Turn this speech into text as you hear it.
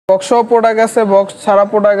Box product আছে, box ছাড়া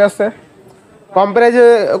product আছে। কম প্রাইজে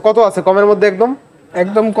কত আছে? কমের মধ্যে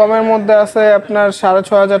একদম কমের মধ্যে আছে আপনার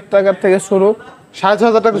 6,500 টাকা থেকে শুরু।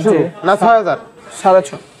 6,500 টাকা শুরু না 6,000?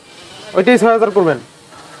 6,500। ওইটাই 6,000 করবেন?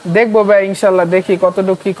 দেখবো ভাই ইনশাল্লাহ, দেখি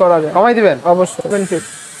কতটুকু কি করা যায়। কমাই দিবেন অবশ্যই।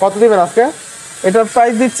 কত দিবেন আজকে? এটার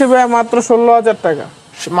প্রাইস দিচ্ছে ভাই মাত্র 16,000 টাকা।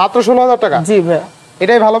 মাত্র 16,000 টাকা? জি ভাই।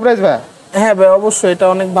 এটাই ভালো প্রাইস ভাই? হ্যাঁ ভাই অবশ্যই, এটা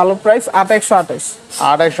অনেক ভালো প্রাইস। 2828।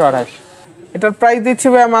 2828। এটার প্রাইস দিচ্ছে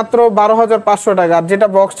ভাই মাত্র 12,500 টাকা, আর যেটা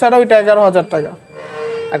বক্স ছাড়া ওইটা 11,000 টাকা।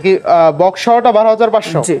 আর কি বক্স সহটা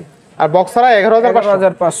 12,500? জি। আর বক্স ছাড়া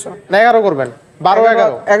 11,500 না 11 করবেন?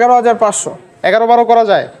 11,500। 11-12 করা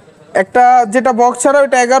যায়? একটা যেটা বক্স ছাড়া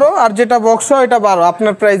ওইটা 11, আর যেটা বক্স ওইটা 12,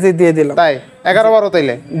 আপনার প্রাইসে দিয়ে দিলাম। তাই 11-12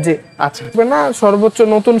 তাইলে? জি। আচ্ছা না, সর্বোচ্চ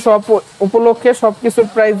নতুন সব উপলক্ষে সবকিছুর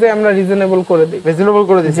প্রাইসে আমরা রিজনেবল করে দিই। রিজনেবল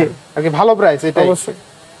করে দিচ্ছি আর কি, ভালো প্রাইস এটা অবশ্যই।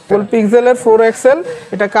 ফুল পিক্সেলের 4XL,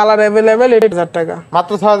 এটা কালার अवेलेबल। 8,000 টাকা।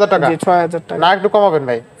 মাত্র 6,000 টাকা? জি 6,000 টাকা। না একটু কমাবেন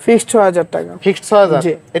ভাই? ফিক্সড 6,000 টাকা। ফিক্সড 6,000?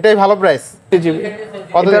 জি। এটাই ভালো প্রাইস? জি।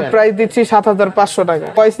 এটার প্রাইস দিচ্ছি 7,500 টাকা।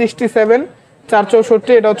 567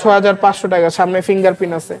 464, এটাও 6,500 টাকা। সামনে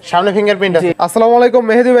ফিঙ্গারপ্রিন্ট আছে। সামনে ফিঙ্গারপ্রিন্ট আছে। আসসালামু আলাইকুম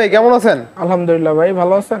মেহেদী ভাই, কেমন আছেন? আলহামদুলিল্লাহ ভাই,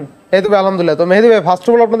 ভালো আছেন? এই তো ভাই আলহামদুলিল্লাহ। তো মেহেদী ভাই, ফার্স্ট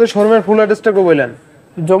অফ অল আপনাদের শোরুমের ফুল অ্যাড্রেসটা একটু বললেন।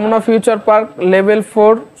 Jamuna future park, level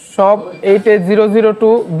 4, shop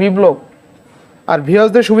 8002 B block. আর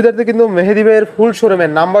ভিউয়ার্সদের সুবিধার্থে কিন্তু মেহেদী ভাইয়ের ফুল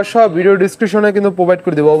শোরুমের নাম্বার সহ ভিডিও ডেসক্রিপশনে কিন্তু প্রোভাইড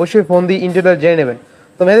করে দেবো, অবশ্যই ফোন দিয়ে ইন্টারনেট জেনে নেবেন।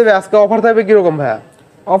 তো মেহেদী ভাই আজকে অফার থাকবে কি রকম ভাইয়া?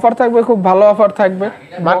 অফার থাকবে, খুব ভালো অফার থাকবে।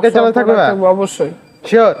 মার্কেট চ্যানেল থাকবে ভাই? অবশ্যই।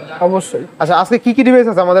 শিওর? অবশ্যই। আচ্ছা আজকে কি কি ডিভাইস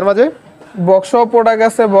আছে আমাদের মাঝে? বক্স প্রোডাক্ট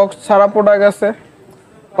আছে, বক্স ছাড়া প্রোডাক্ট আছে।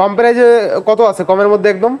 কম প্রাইজে কত আছে? কমের মধ্যে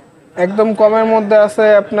একদম কমের মধ্যে আছে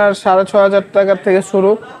আপনার 6,500 টাকা থেকে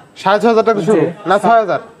শুরু। 6,500 টাকা শুরু না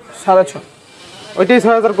 6,000? 6,500। ওইটাই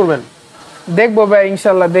 6,000 করবেন? দেখবো ভাই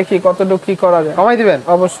ইনশাল্লাহ, দেখি কতটুকু কি করা যায়। কমাই দিবেন?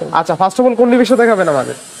 অবশ্যই। আচ্ছা ফার্স্ট অফ অল কোন ডিভাইসটা দেখাবেন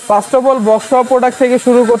আমাদের? First of all box product থেকে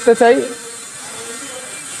শুরু করতে চাই।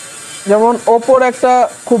 যেমন ওপোর একটা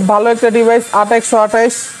খুব ভালো একটা ডিভাইস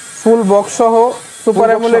 8128, ফুল বক্স সহ, super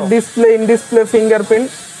AMOLED display, in display fingerprint,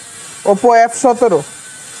 Oppo F17।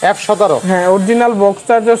 F17? হ্যাঁ, অরিজিনাল বক্স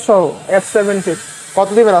চার্জার সহ F17। কত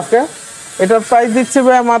দিবেন আজকে? এটার প্রাইস দিচ্ছে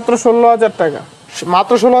ভাই মাত্র 16,000 টাকা।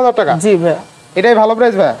 মাত্র 16,000 টাকা? জি ভাই। এটাই ভালো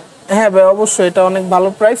প্রাইস ভাই? হ্যাঁ ভাই অবশ্যই, এটা অনেক ভালো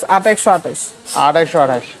প্রাইস। 8128।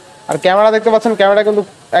 2828। আর ক্যামেরা দেখতে পাচ্ছেন, ক্যামেরা কিন্তু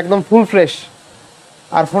একদম ফুল ফ্রেশ।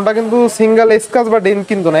 আর ফোনটা কিন্তু সিঙ্গেল স্ক্র্যাচ বা ডেন্ট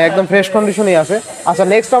কিন্তু না, একদম ফ্রেশ কন্ডিশনেই আছে। আচ্ছা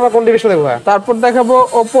নেক্সট আমরা কোন ডিভাইসটা দেখব? তারপর দেখাবো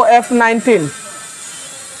ওপো F19।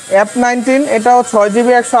 এটাও 6GB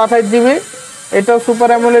 128GB। এটাও super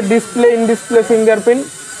AMOLED display, in display fingerprint.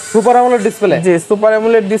 Super AMOLED display? G, super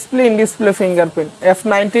AMOLED display, in display fingerprint.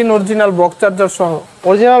 F19 original box charger সহ।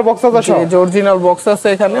 অরিজিনাল বক্স চার্জার সহ? যে অরিজিনাল বক্স আছে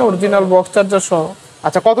এখানে, অরিজিনাল বক্স চার্জার সহ।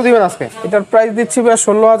 আচ্ছা কত দিবেন আজকে? এটার প্রাইস দিচ্ছি ভাই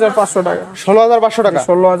 16,500 টাকা। 16,500 টাকা?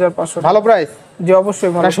 16,500। ভালো প্রাইস? জি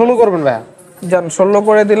অবশ্যই ভালো। 16 করবেন ভাই? জান 16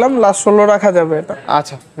 করে দিলাম, লাস্ট 16 রাখা যাবে এটা।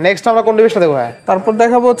 আচ্ছা নেক্সট আমরা কোন ডিভাইসটা দেখব ভাই? তারপর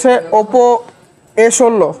দেখাবো হচ্ছে ওপো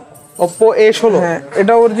A16। Oppo A16? হ্যাঁ,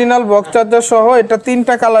 এটা অরিজিনাল বক্স চার্জার সহ। এটা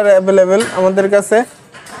 3টা কালার अवेलेबल আমাদের কাছে।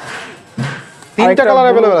 3টা কালার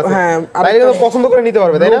अवेलेबल আছে? হ্যাঁ, তাইলে কিন্তু পছন্দ করে নিতে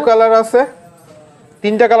পারবে, তাই না? ব্লু কালার আছে।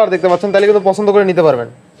 3টা কালার দেখতে পাচ্ছেন, তাইলে কিন্তু পছন্দ করে নিতে পারবেন।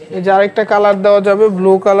 এই যে আরেকটা কালার দেওয়া যাবে,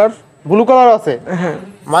 ব্লু কালার। ব্লু কালার আছে? হ্যাঁ।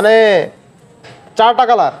 মানে 4টা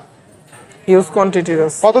কালার? হিউজ কোয়ান্টিটির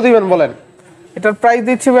আছে। কত দিবেন বলেন? এটার প্রাইস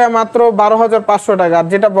দিচ্ছি ভাই মাত্র 12,500 টাকা, আর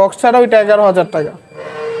যেটা বক্স ছাড়া ওইটা 11,000 টাকা।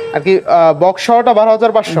 আর কি বক্স সহটা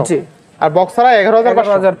 12,500? জি। আর বক্স ছাড়া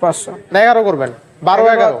 11,500 না 11 করবেন?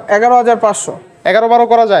 11,500। 11-12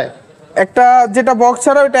 করা যায়? একটা যেটা বক্স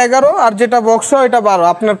ছাড়া ওইটা 11, আর যেটা বক্স ওইটা 12,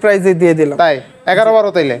 আপনার প্রাইসে দিয়ে দিলাম। তাই 11-12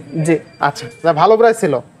 তাইলে? জি। আচ্ছা না ভালো প্রাইস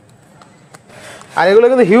ছিল। আর এগুলো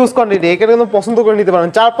কিন্তু হিউজ কোয়ান্টিটি, এখানে কিন্তু পছন্দ করে নিতে পারেন।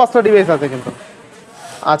 4-5টা ডিভাইস আছে কিন্তু।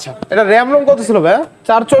 আচ্ছা এটা RAM ROM কত ছিল ভাই?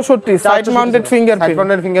 464 side mounted fingerprint. Side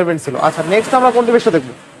mounted fingerprint ছিল। আচ্ছা নেক্সট আমরা কোন ডিভাইসটা দেখব?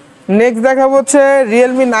 নেক্সট দেখাবো হচ্ছে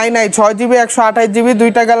Realme 9i 6GB 128GB,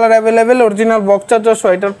 2টা colour available, original box charger সহ।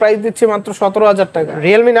 এটার প্রাইস দিচ্ছি মাত্র 17,000 টাকা।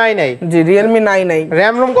 Realme 9i? জি, Realme 9i।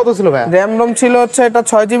 RAM ROM কত ছিল ভাই? RAM ROM ছিল হচ্ছে এটা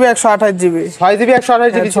 6GB 128GB। 6GB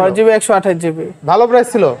 128GB ছিল? 6GB 128GB। ভালো প্রাইস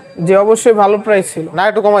ছিল? জি অবশ্যই ভালো প্রাইস ছিল। না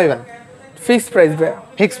একটু কমাইবেন? ফিক্সড প্রাইস ভাই।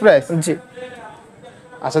 Fix price? জি।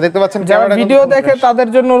 আচ্ছা দেখতে পাচ্ছেন যারা ভিডিও দেখে তাদের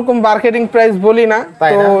জন্য ওরকম মার্কেটিং প্রাইস বলি না,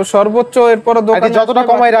 তো সর্বোচ্চ এরপর দোকানে যতটা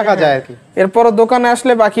কমাই রাখা যায় আর কি। এরপর দোকানে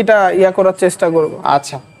আসলে বাকিটা ইয়া করার চেষ্টা করব।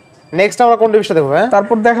 আচ্ছা নেক্সট আমরা কোন ডিভাইসটা দেখব ভাই?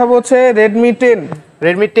 তারপর দেখাবো হচ্ছে Redmi 10।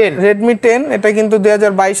 Redmi 10 এটা কিন্তু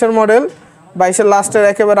 2022 এর মডেল, 22 এর লাস্টের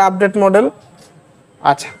একেবারে আপডেট মডেল।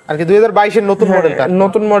 আচ্ছা আর কি 2022 এর নতুন মডেলটা?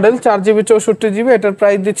 নতুন মডেল 4GB 64GB। এটার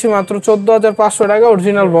প্রাইস দিচ্ছি মাত্র 14,500 টাকা,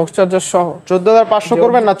 অরিজিনাল বক্স চার্জার সহ। 14,500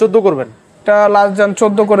 করবেন না 14 করবেন? এটা লাস্ট জান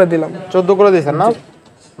 14 করে দিলাম। 14 করে দিয়েছেন না?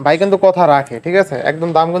 ভাই কিন্তু কথা রাখে, ঠিক আছে, একদম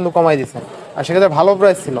দাম কিন্তু কমাই দিছে, আর সেক্ষেত্রে ভালো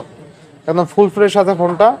প্রাইস ছিল, একদম ফুল ফ্রেশ আছে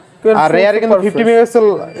ফোনটা, আর রেয়ারে কিন্তু 50 মেগাপিক্সেল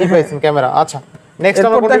পাইছেন ক্যামেরা। আচ্ছা নেক্সট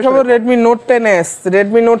আমরা দেখাবো Redmi Note 10s।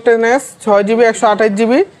 Redmi Note 10s 6GB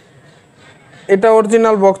 128GB, এটা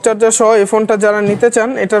অরিজিনাল বক্স চার্জার সহ। এই ফোনটা যারা নিতে চান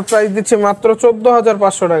এটার প্রাইস দিচ্ছে মাত্র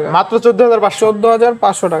 14500 টাকা। মাত্র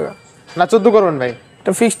 14500 টাকা না 14 করবেন ভাই?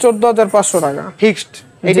 এটা ফিক্সড 14500 টাকা ফিক্সড,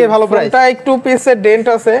 এটাই ভালো প্রাইস। এটা একটু পিসে ডেন্ট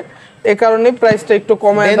আছে, এই কারণে প্রাইসটা একটু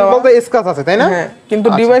কমায় দেওয়া। বলতে স্ক্র্যাচ আছে তাই না? হ্যাঁ, কিন্তু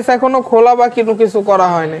ডিভাইস এখনো খোলা বা কিছু করা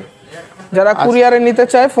হয়নি। যারা কুরিয়ারে নিতে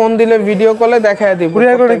চায় ফোন দিলে ভিডিও কলে দেখায় দিব,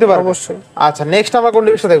 কুরিয়ার করে নিতে পারবে অবশ্যই। আচ্ছা নেক্সট আমরা কোন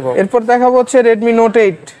ডিভাইসটা দেখব? এরপর দেখাবো হচ্ছে Redmi Note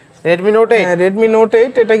 8। Redmi Note 8? হ্যাঁ, Redmi Note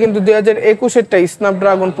 8 এটা কিন্তু 2021 এরটা,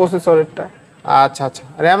 স্ন্যাপড্রাগন প্রসেসরেরটা। আচ্ছা আচ্ছা,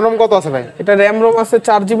 র‍্যাম রম কত আছে ভাই? এটা র‍্যাম রম আছে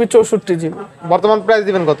 4GB 64GB। বর্তমান প্রাইস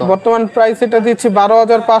দিবেন কত? বর্তমান প্রাইস এটা দিচ্ছি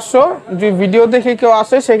 12500। যদি ভিডিও দেখে কেউ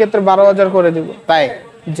আসে সেক্ষেত্রে 12000 করে দিব। তাই?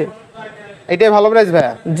 জি, এটাই ভালো প্রাইস ভাই?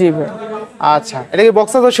 জি ভাই। আচ্ছা, এটা কি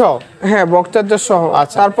বক্স চার্জার সহ? হ্যাঁ, বক্স চার্জার সহ।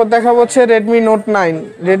 আচ্ছা। তারপর দেখাবো হচ্ছে Redmi Note 9।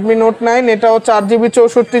 Redmi Note 9 এটাও 4GB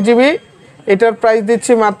 64GB, এটার প্রাইস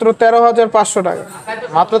দিচ্ছি মাত্র 13500 টাকা।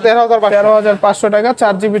 মাত্র 13500 টাকা,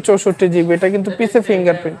 4GB 64GB। এটা কিন্তু পিছে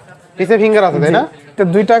ফিঙ্গারপ্রিন্ট, পিছে ফিঙ্গার আছে তাই না? এটা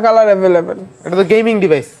দুইটা কালার अवेलेबल। এটা তো গেমিং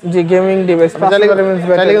ডিভাইস। জি, গেমিং ডিভাইস।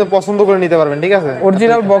 চাইলে কিন্তু পছন্দ করে নিতে পারবেন, ঠিক আছে?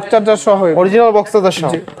 অরিজিনাল বক্স চার্জার সহ। অরিজিনাল বক্স চার্জার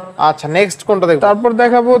সহ। আচ্ছা নেক্সট কোনটা দেখব? তারপর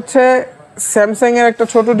দেখাবো হচ্ছে স্যামসাং এর একটা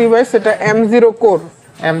ছোট ডিভাইস, এটা M0 কোর।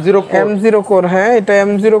 M0 কোর, হ্যাঁ এটা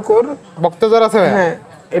M0 কোর। বক্স চার্জার আছে ভাই? হ্যাঁ,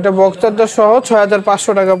 এটা বক্স চার্জার সহ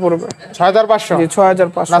 6500 টাকা পড়বে। 6500? জি,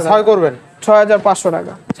 6500 না 6 করবেন? 6500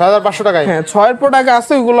 টাকা। 6500 টাকায়? হ্যাঁ, 6 প্রোডাক্ট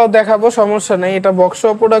আছে, ওগুলো দেখাবো, সমস্যা নেই। এটা বক্স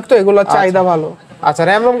প্রোডাক্ট তো, এগুলো চাহিদা ভালো। আচ্ছা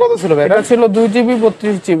র‍্যাম রম কত ছিল ভাই? এটা ছিল 2GB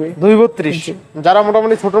 32GB। 232? যারা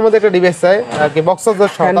মোটামুটি ছোটর মধ্যে একটা ডিভাইস চায় আর কি বক্স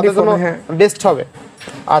চার্জার সহ, তাদের জন্য বেস্ট হবে।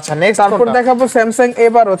 আচ্ছা নেক্সট তারপর দেখাবো স্যামসাং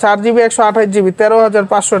A12 4GB 128GB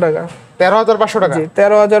 13500 টাকা। 13500 টাকা? জি,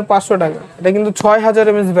 13500 টাকা। এটা কিন্তু 6000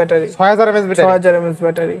 mAh battery. 6000 mAh battery? 6000 mAh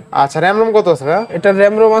battery. আচ্ছা র‍্যাম রম কত আছে ভাই? এটা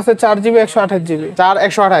র‍্যাম রম আছে 4GB 128GB।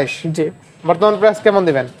 128? জি। বর্তমান প্রাইস কেমন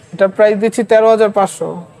দিবেন? এটা প্রাইস দিচ্ছি 13500।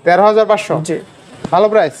 13500? জি, ভালো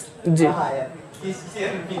প্রাইস। জি।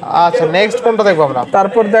 আচ্ছা নেক্সট কোনটা দেখব আমরা?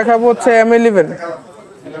 তারপর দেখাবো হচ্ছে M11।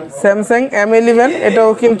 স্যামসাং M11, এটাও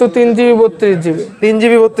কিন্তু 3GB 32GB।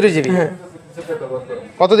 3GB 32GB? হ্যাঁ।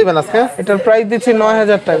 কত দিবেন আজকে? এটার প্রাইস দিচ্ছি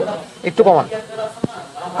 9000 টাকা। একটু কমান।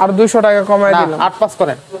 আর 200 টাকা কমায় দিলাম। 8-5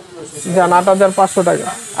 করেন। জান 8500 টাকা।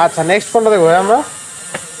 আচ্ছা নেক্সট কোনটা দেখব আমরা?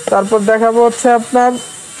 তারপর দেখাবো হচ্ছে আপনার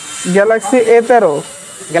গ্যালাক্সি A13।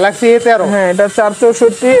 Galaxy A13? হ্যাঁ, এটা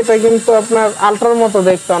 464। এটা কিন্তু আপনার আলট্রার মতো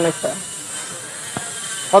দেখতে অনেকটা।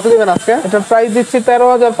 কত দিবেন আজকে? এটা প্রাইস দিচ্ছি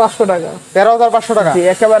 13500 টাকা। 13500 টাকা? জি,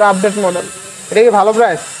 একেবারে আপডেট মডেল। এটা কি ভালো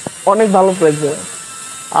প্রাইস? অনেক ভালো প্রাইস দেবে।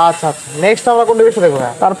 আচ্ছা আচ্ছা নেক্সট আমরা কোন ডিভাইসটা দেখব?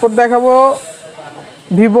 তারপর দেখাবো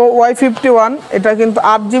Vivo Y51। এটা কিন্তু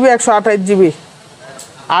 8GB 128GB।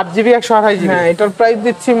 8GB 128GB? হ্যাঁ, এটার প্রাইস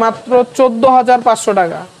দিচ্ছি মাত্র 14500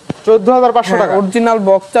 টাকা। 14500 টাকা? অরিজিনাল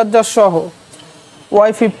বক্স চার্জার সহ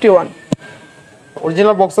Y51।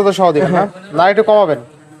 অরিজিনাল বক্স চার্জার সহ দিবেন না? না একটু কমাবেন?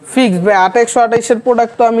 ফিক্স ভাই, 8128 এর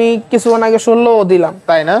প্রোডাক্ট তো আমি কিছুক্ষণ আগে 16ও দিলাম,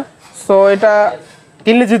 তাই না? সো এটা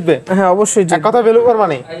কিনলে জিতবে? হ্যাঁ, অবশ্যই এক কথা ভ্যালু ফর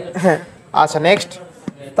মানি। হ্যাঁ। আচ্ছা নেক্সট।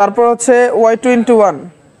 তারপর হচ্ছে Y21।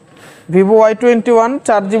 Vivo Y21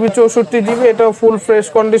 4GB 64GB, এটাও ফুল ফ্রেশ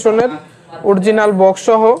কন্ডিশনের, অরিজিনাল বক্স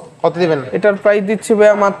সহ। কত দিবেন? এটার প্রাইস দিচ্ছি ভাই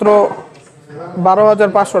মাত্র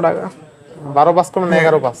 12500 টাকা। 12-5 করুন না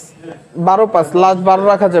 11-5? 12-5, লাস্ট 12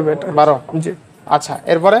 রাখা যাবে এটা। 12? জি। আচ্ছা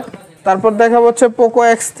এরপরে? তারপর দেখাবো হচ্ছে Poco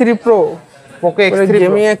X3 Pro। Poco X3 Pro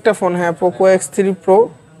gaming একটা ফোন। হ্যাঁ, Poco X3 Pro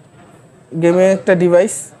গেমিং একটা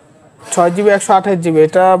ডিভাইস, 6GB 128GB।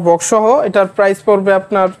 এটা বক্স সহ। এটার প্রাইস পড়বে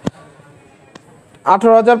আপনার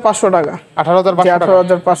 18500 টাকা।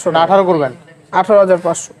 18500 টাকা? 18 করবেন?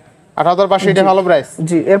 18500। 18500 এটা ভালো প্রাইস?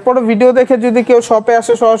 জি। এরপরে ভিডিও দেখে যদি কেউ শপে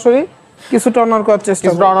আসে সরাসরি কিছুটা অনার করার চেষ্টা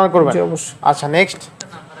করব। কিছুটা অনার করবেন? জি, অবশ্যই। আচ্ছা নেক্সট।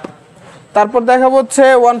 তারপর দেখাবো হচ্ছে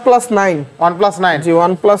OnePlus 9। OnePlus 9? জি,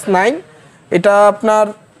 OnePlus 9। এটা আপনার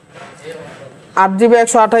 8GB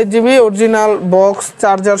 128GB, original box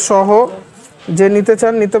charger সহ। যে নিতে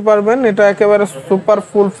চান নিতে পারবেন। এটা একেবারে সুপার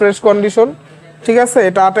ফুল ফ্রেশ কন্ডিশন, ঠিক আছে?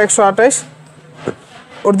 এটা 8128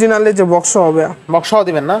 অরিজিনালি যে বক্স হবে। বক্স সহ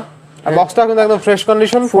দিবেন না? আর বক্সটা কিন্তু একদম ফ্রেশ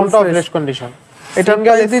কন্ডিশন, ফোনটাও ফ্রেশ কন্ডিশন। এটা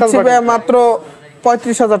প্রাইস দিচ্ছি ভাই মাত্র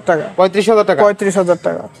 35000 টাকা। 35000 টাকা? 35000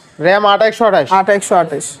 টাকা। র‍্যাম 8128?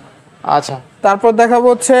 8128। আচ্ছা। তারপর দেখাবো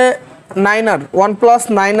হচ্ছে 9R, OnePlus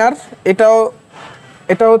 9R।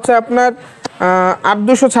 এটা হচ্ছে আপনার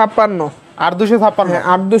 8256। 8256? হ্যাঁ,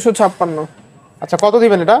 8256। আচ্ছা কত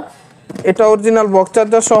দিবেন এটা? এটা অরিজিনাল বক্স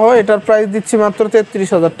চার্জার সহ। এটার প্রাইস দিচ্ছি মাত্র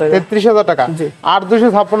 33000 টাকা। 33000 টাকা? জি।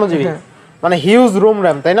 8256GB? মানে হিউজ রুম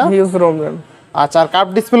র‍্যাম তাই না? Huge Rome RAM. আচ্ছা, আর কার্ভ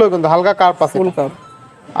ডিসপ্লেও কিন্তু হালকা কার্ভ আছে, ফুল কার্ভ।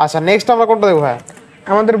 আচ্ছা নেক্সট আমরা কোনটা দেখব ভাই?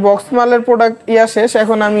 আমাদের বক্স মালের প্রোডাক্ট শেষ,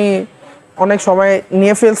 এখন আমি অনেক সময়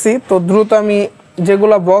নিয়ে ফেলছি, তো দ্রুত আমি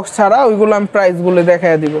যেগুলো বক্স ছাড়া ওইগুলো আমি প্রাইসগুলো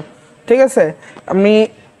দেখায় দিব, ঠিক আছে? আমি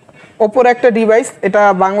ওপোর একটা ডিভাইস, এটা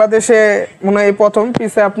বাংলাদেশে মনে হয় প্রথম,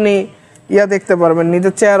 পিছে আপনি দেখতে পারবেন,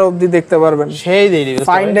 নিজের চেয়ার অবধি দেখতে পারবেন, সেই দিদি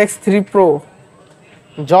Find X3 Pro।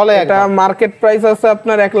 জলে এটা মার্কেট প্রাইস আছে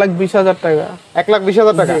আপনার 1,20,000 টাকা।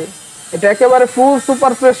 1,20,000 টাকা। এটা একেবারে ফুল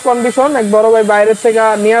সুপার ফ্রেশ কন্ডিশন, এক বড় ভাই বাইরের থেকে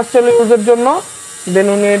নিয়ে আসছিল ইউজের জন্য, দেন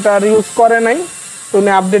উনি এটা ইউজ করে নাই, তো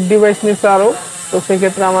উনি আপডেট ডিভাইস নিচ্ছে আরো, তো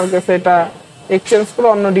সেক্ষেত্রে আমার কাছে এটা এক্সচেঞ্জ করে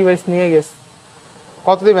অন্য ডিভাইস নিয়ে গেছে।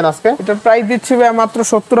 কত দিবেন আজকে? এটার প্রাইস দিচ্ছি ভাই মাত্র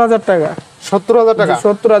 70,000 টাকা। 70,000 টাকা?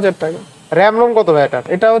 70,000 টাকা। র‍্যাম রোম কত ভাই এটা?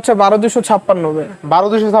 এটা হচ্ছে 12,256 ভাই।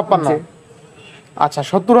 12,256? আচ্ছা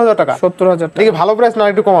 70,000 টাকা। 70,000 টাকা। দেখি ভালো প্রাইস না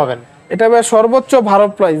একটু কমাবেন? এটা ভাই সর্বোচ্চ ভালো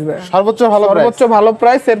প্রাইস ভাই, সর্বোচ্চ ভালো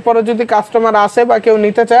প্রাইস। এরপরে যদি কাস্টমার আসে বা কেউ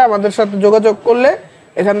নিতে চায় আমাদের সাথে যোগাযোগ করলে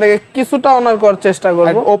এখান থেকে কিছুটা অনার করার চেষ্টা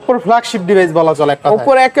করব। ওপ্পোর ফ্ল্যাগশিপ ডিভাইস বলা চলে একটা,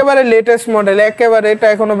 ওপ্পোর একেবারে লেটেস্ট মডেল, একেবারে এটা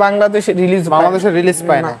এখনো বাংলাদেশে রিলিজ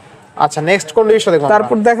পায় না। আচ্ছা নেক্সট কোন ডিভাইসটা দেখব?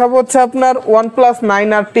 তারপর দেখাবো হচ্ছে আপনার OnePlus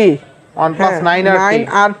 9RT। OnePlus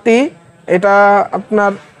 9RT, এটা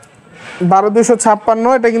আপনার 12,256,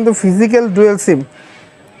 এটা কিন্তু ফিজিক্যাল ডুয়াল সিম।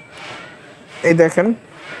 এই দেখেন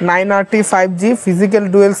 9RT 5G physical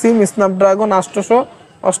dual SIM, Snapdragon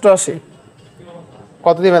 888।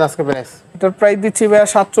 কত দিবেন আজকে প্রাইস? এটার প্রাইস দিচ্ছি ভাই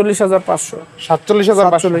 47,500।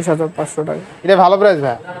 47,500 টাকা। এটা ভালো প্রাইস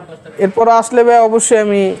ভাই। এরপর আসলে ভাই অবশ্যই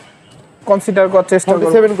আমি কনসিডার করার চেষ্টা করব।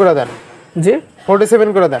 47 করে দেন। জি 47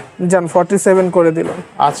 করে দেন। জান 47 করে দিলাম।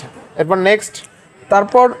 আচ্ছা এরপর নেক্সট।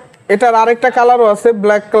 তারপর এটার আরেকটা কালারও আছে,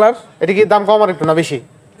 ব্ল্যাক কালার। এটা কি দাম কম আর একটু না বেশি?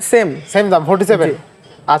 সেম দাম 47।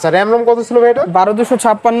 আচ্ছা র‍্যাম রোম কত ছিল ভাই এটা?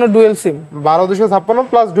 12,256 dual SIM. 12,256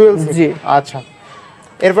 plus dual SIM. জি আচ্ছা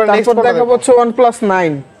এরপর নেক্সট দেখাবো হচ্ছে OnePlus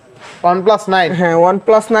 9। OnePlus 9? হ্যাঁ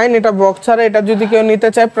OnePlus 9, এটা বক্স ছাড়া, এটা যদি কেউ নিতে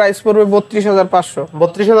চায় প্রাইস পড়বে 32,500।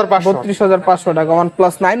 32,500 টাকা।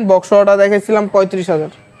 OnePlus 9 বক্স সহটা দেখাইছিলাম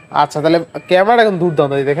 35,000। আচ্ছা তাহলে ক্যামেরাটা এখন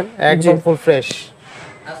দুর্দান্ত, দেখেন একদম ফুল ফ্রেশ।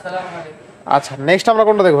 আচ্ছা নেক্সট আমরা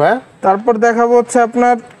কোনটা দেখব হ্যাঁ? তারপর দেখাবো হচ্ছে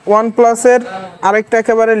আপনার OnePlus এর আরেকটা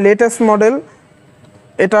একেবারে লেটেস্ট মডেল,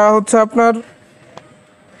 এটা হচ্ছে আপনার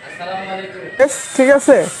ঠিক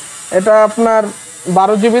আছে, এটা আপনার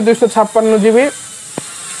 12GB 256GB।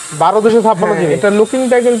 12,256 এটা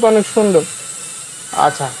লুকিংটা কিন্তু অনেক সুন্দর।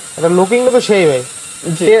 আচ্ছা এটা লুকিংটা তো সেই ভাই,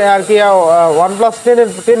 আর কি OnePlus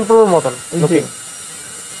 10 Pro এর মতন লুকিং।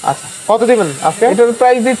 আচ্ছা কত দিবেন আজকে? এটার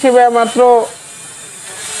প্রাইস দিচ্ছি ভাই মাত্র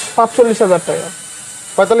 45,000 টাকা।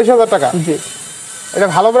 45,000 টাকা? জি এটা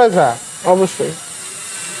ভালো প্রাইস ভাই? অবশ্যই।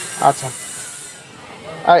 আচ্ছা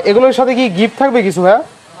আর এগুলোর সাথে কি গিফট থাকবে কিছু ভাই?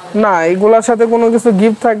 না, এগুলোর সাথে কোনো কিছু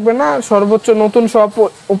গিফট থাকবে না, সর্বোচ্চ নতুন সব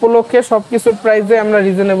উপলক্ষে সবকিছুর প্রাইসে আমরা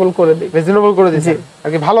রিজনেবল করে দিই। আর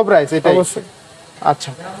কি ভালো প্রাইস এটা? অবশ্যই।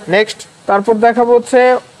 আচ্ছা নেক্সট। তারপর দেখাবো হচ্ছে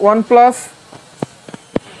OnePlus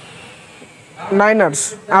 9R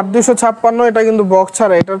 8,256, এটা কিন্তু বক্স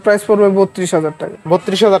ছাড়া, এটার প্রাইস পড়বে 32,000 টাকা।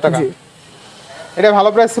 32,000 টাকা? জি এটা ভালো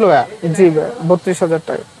প্রাইস ছিল ভাই? জি ভাই 32,000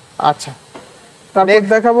 টাকা। আচ্ছা তারপর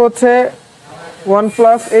দেখাবো হচ্ছে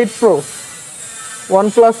OnePlus 8 Pro।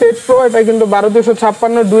 OnePlus 8 Pro এটা কিন্তু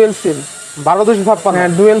 12,256 ডুয়াল সিম। 12,256?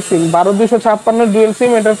 হ্যাঁ ডুয়াল সিম, 12,256 ডুয়াল সিম,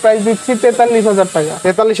 এটার প্রাইস দিচ্ছি 43,000 টাকা।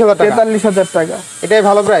 43,000 টাকা। এটাই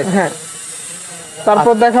ভালো প্রাইস? হ্যাঁ।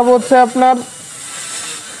 তারপর দেখাবো হচ্ছে আপনার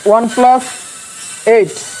OnePlus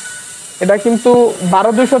 8, এটা কিন্তু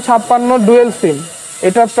 12,256 ডুয়াল সিম,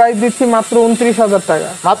 এটার প্রাইস দিচ্ছি মাত্র 29,000 টাকা।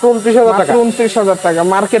 মাত্র 29,000 টাকা? 29,000 টাকা,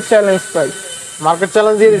 market challenge price. Market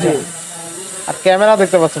challenge দিয়ে দিয়েছি। আর ক্যামেরা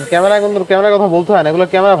দেখতে পাচ্ছেন, ক্যামেরার কথা বলতে হয় না, এগুলো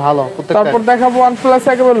ক্যামেরা ভালো প্রত্যেকটা। তারপর দেখাবো OnePlus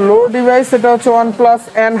একেবারে লো ডিভাইস, এটা হচ্ছে OnePlus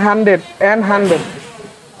N100।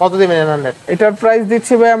 কত দিবেন N100? এটার প্রাইস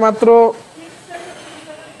দিচ্ছি ভাই মাত্র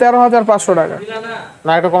 13,500 টাকা।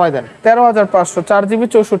 না একটু কমাই দেন। 13,500, 4GB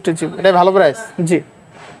 64GB। এটাই ভালো প্রাইস? জি।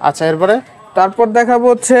 আচ্ছা এরপরে? তারপর দেখাবো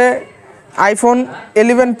হচ্ছে iPhone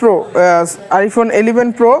 11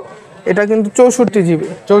 Pro, এটা কিন্তু 64GB।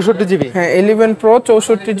 64GB? হ্যাঁ 11 Pro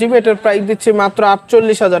 64GB, এটার প্রাইস দিচ্ছি মাত্র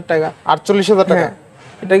 48,000 টাকা। 48,000 টাকা?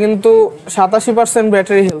 এটা কিন্তু 87%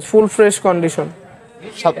 battery health, full fresh condition,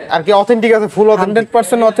 আর কি অথেন্টিক আছে? ফুল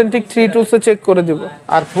 100% অথেন্টিক, 3 টুলসে চেক করে দিব।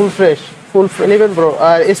 আর ফুল ফ্রেশ? 11 Pro।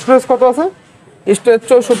 আর স্টোরেজ কত আছে? Storage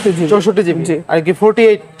 64GB। 64GB? জি। আর কি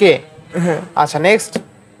 48K? হ্যাঁ। আচ্ছা নেক্সট।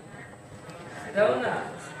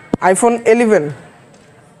 iPhone 11,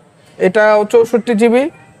 এটাও 64GB,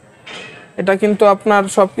 এটা কিন্তু আপনার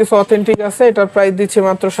সবকিছু অথেন্টিক আছে, এটার প্রাইস দিচ্ছে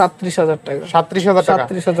মাত্র 37,000 টাকা। 37,000 টাকা?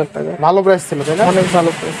 37,000 টাকা, ভালো প্রাইস ছিল তাই না? অনেক ভালো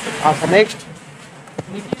প্রাইস। আচ্ছা নেক্সট।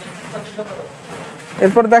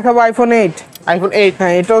 এরপর দেখাবো আইফোন 8। আইফোন 8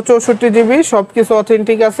 হ্যাঁ, এটাও 64 জিবি, সবকিছু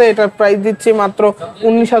অথেন্টিক আছে। এটার প্রাইস দিচ্ছি মাত্র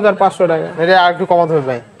 19,500 টাকা। এটা আর একটু কমাতে হবে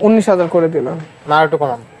ভাই। 19,000 করে দিলাম। না আর একটু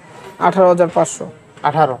কমান। 18,500।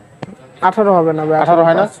 18 হবে না ভাই, 18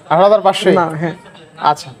 হয় না? 18,500 না। হ্যাঁ,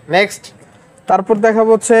 আচ্ছা নেক্সট। তারপর দেখাবো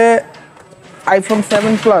হচ্ছে iPhone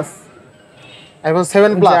 7 plus. IPhone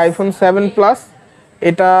 7 plus. IPhone 7 plus,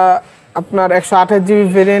 এটা আপনার 128 জিবি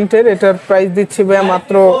ভেরিয়েন্টের। এটার প্রাইস দিচ্ছি ভাই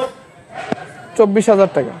মাত্র 24,000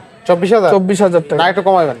 টাকা। 24,000 টাকা। না একটু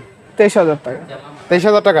কমাবেন। 23,000 টাকা।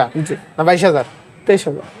 23,000 টাকা জি। না 22,000?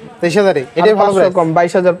 23,000। এটাই ভালো প্রাইস। কম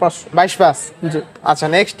 22,500। 22,500। জি। আচ্ছা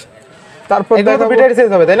নেক্সট। তারপর দেখাবো ব্যাটারি সাইজ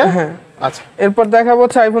হবে তাই না? হ্যাঁ। আচ্ছা, এরপর দেখাবো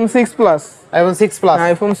হচ্ছে iPhone 6 plus. IPhone 6 plus.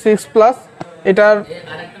 IPhone 6 plus, এটার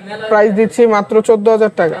প্রাইস দিচ্ছি মাত্র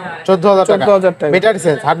 14,000 টাকা। 14,000 টাকা। Battery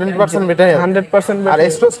size 100% battery. 100% আর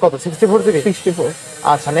স্টোরেজ কত? 64 জিবি। 64।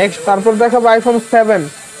 আচ্ছা নেক্সট। তারপর দেখাবো আইফোন 7।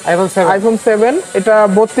 আইফোন 7 এটা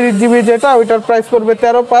 32 জিবি, যেটা ওইটার প্রাইস পড়বে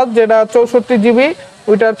 13,500, যেটা 64 জিবি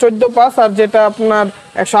ওইটার 14,500, আর যেটা আপনার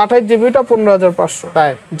 128 জিবি ওটা 15,500।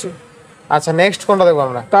 তাই? জি। আচ্ছা নেক্সট কোনটা দেখবো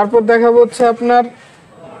আমরা? তারপর দেখাবো হচ্ছে আপনার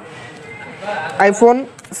আইফোন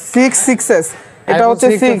 6s। এটা হচ্ছে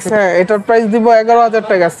 6। হ্যাঁ, এটার প্রাইস দিব 11,000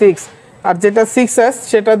 টাকা 6। আর যেটা 6s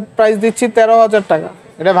সেটার প্রাইস দিচ্ছি 13,000 টাকা।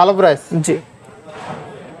 এটা ভালো প্রাইস। জি।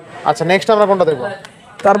 আচ্ছা নেক্সট আমরা কোনটা দেখবো?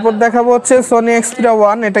 তারপর দেখাবো হচ্ছে সনি এক্সপিরিয়া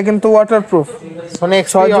 1। এটা কিন্তু ওয়াটারপ্রুফ। Sony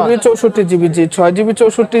 6 GB 64 GB. জি, 6 জিবি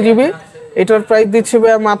 64 জিবি। এটার প্রাইস দিচ্ছি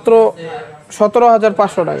ভাই মাত্র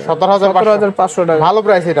 17,500 টাকা। 17,500 টাকা। ভালো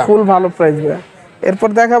প্রাইস এটা। ফুল ভালো প্রাইস ভাই। এরপর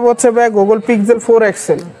দেখাবো হচ্ছে ভাই গুগল পিক্সেল 4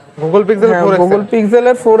 এক্সেল। গুগল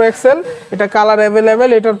পিক্সেলের 4 এক্সেল, এটা কালার अवेलेबल।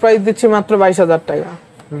 এটার প্রাইস দিচ্ছি মাত্র 22,000 টাকা।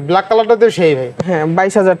 ব্ল্যাক কালারটা তো সেই ভাই। হ্যাঁ,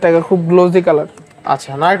 22,000 টাকা, খুব গ্লোজি কালার।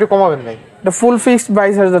 আচ্ছা, না একটু কমাবেন ভাই। এটা ফুল ফিক্সড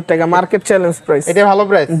 22,000 টাকা, মার্কেট চ্যালেঞ্জ প্রাইস। এটা ভালো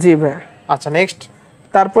প্রাইস। জি ভাই। আচ্ছা নেক্সট।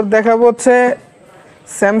 তারপর দেখাবো হচ্ছে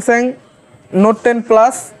স্যামসাং নোট 10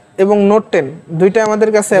 প্লাস এবং নোট 10, দুইটা আমাদের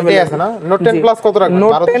কাছে अवेलेबल আছে না? নোট 10 প্লাস কত রাখবেন?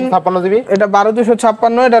 1256 জিবি। এটা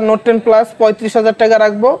 1256। এটা নোট 10 প্লাস 35,000 টাকা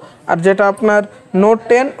রাখবো। আর যেটা আপনার নোট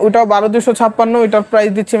 10 ওইটাও 1256, ওইটার প্রাইস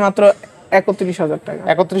দিচ্ছি মাত্র 31,000 টাকা।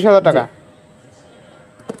 31,000 টাকা।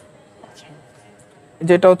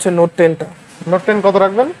 যেটা হচ্ছে নোট 10টা। নোট 10 কত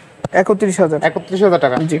রাখবেন? 31,000। 31,000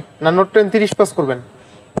 টাকা। জি। না নোট 10 30 প্লাস করবেন?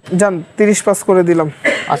 জান 30 পাস করে দিলাম।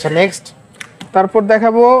 আচ্ছা নেক্সট। তারপর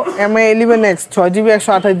দেখাবো MI 11X 6 GB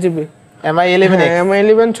 128 GB. MI 11X। MI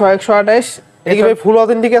 11 6 128। এটা কি ভাই ফুল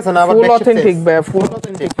অথেন্টিক আছে না আবার ফুল অথেন্টিক ভাই, ফুল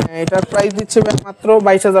অথেন্টিক। এটার প্রাইস দিচ্ছে ভাই মাত্র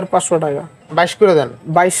 22,500 টাকা। 22 করে দেন।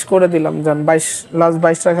 22 করে দিলাম জান, 22 লাস্ট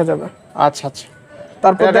 22 রাখা যাবে। আচ্ছা আচ্ছা।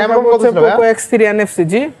 তারপর দেখাবো হচ্ছে Poco X3 NFC।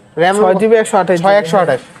 জি, RAM 6 জিবি 128। 6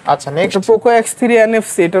 128। আচ্ছা নেক্সট। Poco X3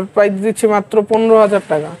 NFC, এটার প্রাইস দিচ্ছি মাত্র 15,000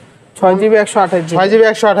 টাকা। 6 জিবি 128 জিবি। 6 GB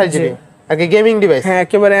 128 GB. আগে গেমিং ডিভাইস। হ্যাঁ,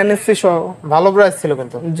 একেবারে NFC সহ। ভালো প্রাইস ছিল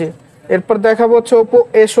কিন্তু। জি। এরপর দেখাবো হচ্ছে Oppo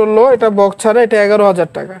A16। এটা বক্স ছাড়া, এটা 11,000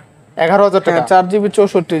 টাকা। 11,000 টাকা। 4 জিবি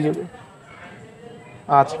 64 জিবি।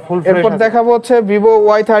 আচ্ছা ফুল ফ্রেশ। এরপর দেখাবো হচ্ছে Vivo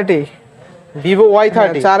Y30। Vivo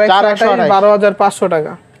Y30 4,128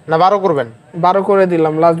 টাকা। না 12 করবেন? 12 করে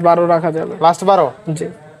দিলাম, লাস্ট 12 রাখা যাবে। লাস্ট 12। জি।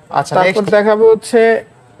 আচ্ছা তারপর নেক্সট। দেখাবো হচ্ছে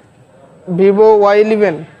Vivo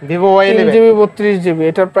Y11। Vivo Y11 3 GB 32 GB.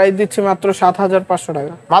 এটার প্রাইস দিচ্ছি মাত্র 7,500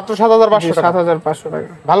 টাকা। মাত্র 7,500 টাকা। 7,500 টাকা।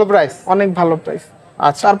 ভালো প্রাইস। অনেক ভালো প্রাইস।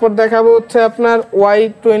 আচ্ছা তারপর দেখাবো হচ্ছে আপনার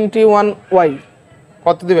Y21Y।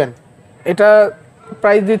 কত দিবেন? এটা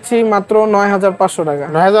প্রাইস দিচ্ছি মাত্র 9,500 টাকা।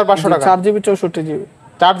 9,500 টাকা। 4 জিবি 64 জিবি।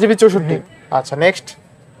 4 জিবি 64। আচ্ছা নেক্সট।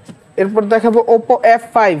 এরপর দেখাবো Oppo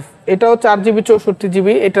F5। এটাও 4 জিবি 64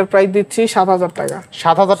 জিবি। এটার প্রাইস দিচ্ছি 7,000 টাকা।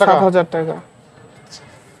 7,000 টাকা। 7,000 টাকা।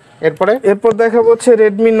 এরপর দেখাবো হচ্ছে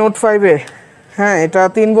Redmi Note 5A। হ্যাঁ, এটা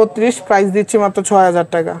 332, প্রাইস দিচ্ছি মাত্র 6,000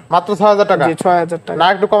 টাকা। মাত্র 6,000 টাকা। জি, 6,000 টাকা। না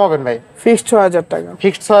একটু কমাবেন ভাই? ফিক্সড 6,000 টাকা।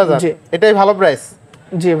 ফিক্সড 6,000। জি। এটাই ভালো প্রাইস।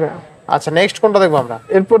 জি ভাই। আচ্ছা নেক্সট কোনটা দেখবো আমরা?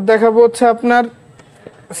 এরপর দেখাবো হচ্ছে আপনার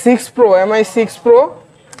 6 Pro, MI 6 Pro।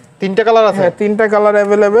 তিনটা কালার আছে? হ্যাঁ, তিনটা কালার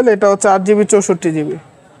अवेलेबल। এটাও 4 জিবি 64 জিবি।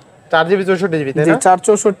 4 জিবি 64 জিবি তাই জি, না?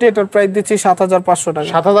 464। এটার প্রাইস দিচ্ছি 7,500 টাকা।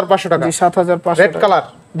 7,500 টাকা। জি, 7,500 রেড কালার।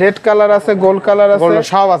 রেড কালার আছে, গোল্ড কালার আছে, গোল্ড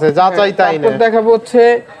সব আছে, যা চাই তাই নেই। তারপর দেখাবো হচ্ছে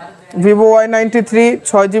Vivo Y93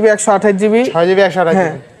 6 GB 128 GB. 6 GB 128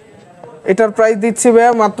 হ্যাঁ, জিবি। এটার প্রাইস দিচ্ছি ভাই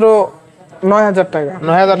মাত্র 9,000 টাকা।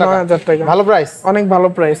 9,000 টাকা। ভালো প্রাইস। অনেক ভালো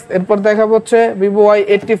প্রাইস। এরপর দেখাবো হচ্ছে Vivo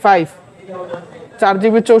Y85 4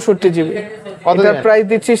 জিবি 64 জিবি। এটার প্রাইস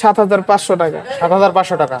দিচ্ছি 7,500 টাকা।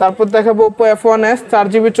 7,500 টাকা। তারপর দেখাবো Oppo F1s 4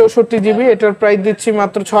 জিবি 64 জিবি। এটার প্রাইস দিচ্ছি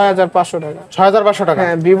মাত্র 6,500 টাকা। 6,500 টাকা।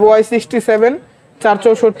 হ্যাঁ, Vivo Y67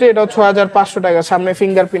 464, এটাও 6,500 টাকা। সামনে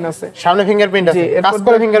ফিঙ্গারপ্রিন্ট আছে। সামনে ফিঙ্গারপ্রিন্ট আছে, কাজ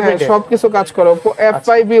করে ফিঙ্গারপ্রিন্ট, সবকিছু কাজ করে। Oppo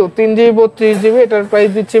F5u 3 GB 32 GB. এটার প্রাইস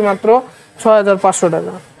দিচ্ছি মাত্র 6,500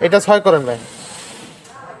 টাকা। এটা 6 করেন ভাই।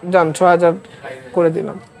 যান 6000 করে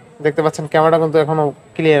দিলাম। দেখতে পাচ্ছেন ক্যামেরা কিন্তু এখনো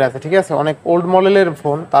ক্লিয়ার আছে, ঠিক আছে, অনেক ওল্ড মডেলের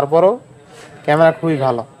ফোন, তারপরও ক্যামেরা খুবই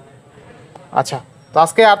ভালো। আচ্ছা, তো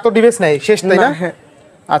আজকে আর তো ডিভাইস নাই, শেষ তাই না? হ্যাঁ।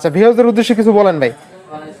 আচ্ছা, ভিউয়ারদের উদ্দেশ্যে কিছু বলেন ভাই।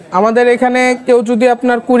 আমাদের এখানে কেউ যদি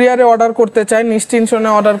আপনার কুরিয়ারে অর্ডার করতে চায় নিশ্চিন্তনে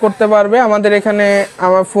অর্ডার করতে পারবে। আমাদের এখানে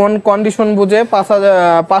আমার ফোন কন্ডিশন বুঝে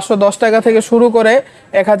 510 টাকা থেকে শুরু করে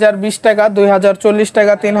 1020 টাকা, 2040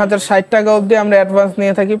 টাকা, 3060 টাকা অবধি আমরা অ্যাডভান্স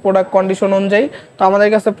নিয়ে থাকি প্রোডাক্ট কন্ডিশন অনুযায়ী। তো আমাদের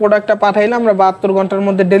কাছে প্রোডাক্টটা পাঠাইলে আমরা 72 ঘন্টার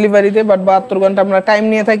মধ্যে ডেলিভারি দিই, বাট 72 ঘন্টা আমরা টাইম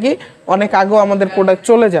নিয়ে থাকি, অনেক আগেও আমাদের প্রোডাক্ট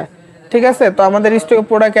চলে যায়, ঠিক আছে। তো আমাদের স্টকে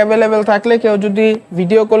প্রোডাক্ট অ্যাভেলেবেল থাকলে কেউ যদি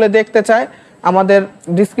ভিডিও কলে দেখতে চায়, আমাদের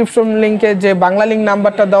ডিসক্রিপশন লিংকে যে বাংলা লিঙ্ক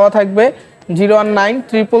নাম্বারটা দেওয়া থাকবে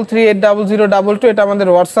 01933380022, এটা আমাদের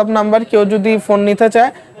হোয়াটসঅ্যাপ নাম্বার। কেউ যদি ফোন নিতে চায়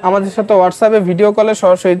আমাদের সাথে হোয়াটসঅ্যাপে ভিডিও কলে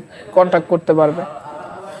সরাসরি কন্ট্যাক্ট করতে পারবে।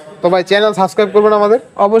 তো ভাই চ্যানেল সাবস্ক্রাইব করবেন আমাদের?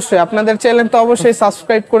 অবশ্যই, আপনাদের চ্যানেল তো অবশ্যই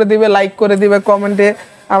সাবস্ক্রাইব করে দিবে, লাইক করে দিবে, কমেন্টে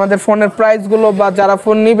আমাদের ফোনের প্রাইসগুলো বা যারা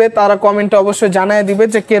ফোন নিবে তারা কমেন্টে অবশ্যই জানিয়ে দিবে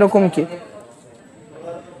যে কিরকম কি।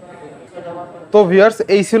 তো ভিউয়ার্স,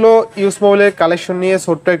 এই ছিল ইউজ মোবাইলের কালেকশন নিয়ে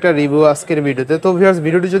ছোট্ট একটা রিভিউ আজকের ভিডিওতে। তো ভিউয়ার্স,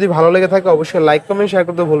 ভিডিওটি যদি ভালো লেগে থাকে অবশ্যই লাইক কমেন্ট শেয়ার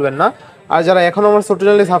করতে ভুলবেন না। আর যারা এখনো আমার ছোট্ট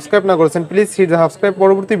চ্যানেলে সাবস্ক্রাইব না করেছেন প্লিজ হিট দ্য সাবস্ক্রাইব,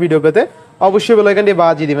 পরবর্তী ভিডিও পেতে অবশ্যই বেল আইকনটি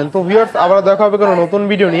বাজিয়ে দিবেন। তো ভিউয়ার্স, আবার দেখা হবে কোনো নতুন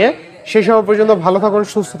ভিডিও নিয়ে, সেই সময় পর্যন্ত ভালো থাকুন,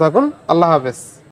 সুস্থ থাকুন, আল্লাহ হাফেজ।